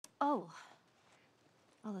Oh.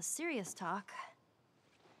 All the serious talk.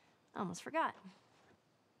 I almost forgot.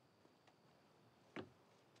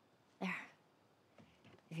 There.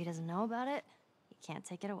 If he doesn't know about it, he can't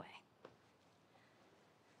take it away.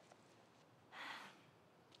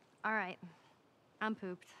 All right. I'm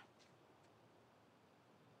pooped.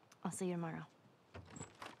 I'll see you tomorrow.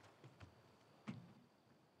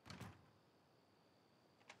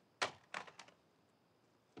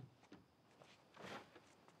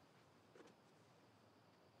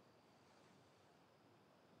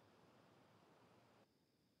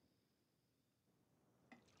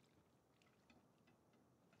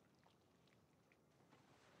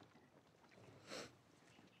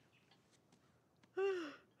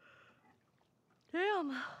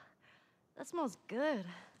 Damn, that smells good.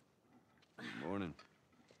 Good morning.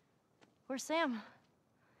 Where's Sam?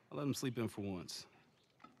 I let him sleep in for once.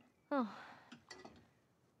 Oh.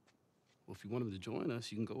 Well, if you want him to join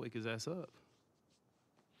us, you can go wake his ass up.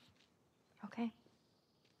 Okay.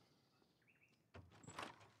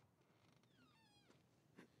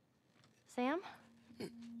 Sam?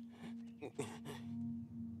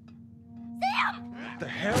 Sam! What the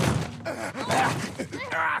hell?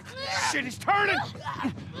 Shit, he's turning!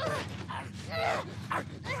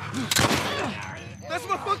 That's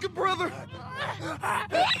my fucking brother!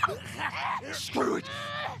 Screw it!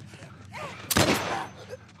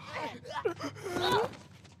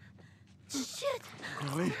 Shit!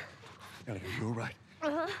 Ellie? Ellie, are you all right?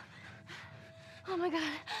 Oh my god.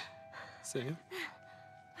 Sam?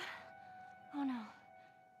 Oh no.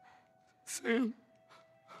 Sam?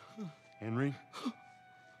 Henry?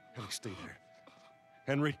 Ellie, stay there.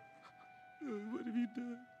 Henry? What have you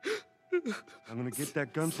done? I'm gonna get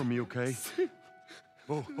that gun from you, okay?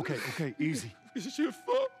 Oh, okay, easy. It's your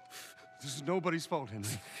fault. This is nobody's fault,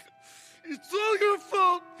 Henry. It's all your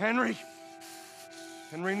fault. Henry!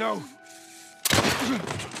 Henry, no!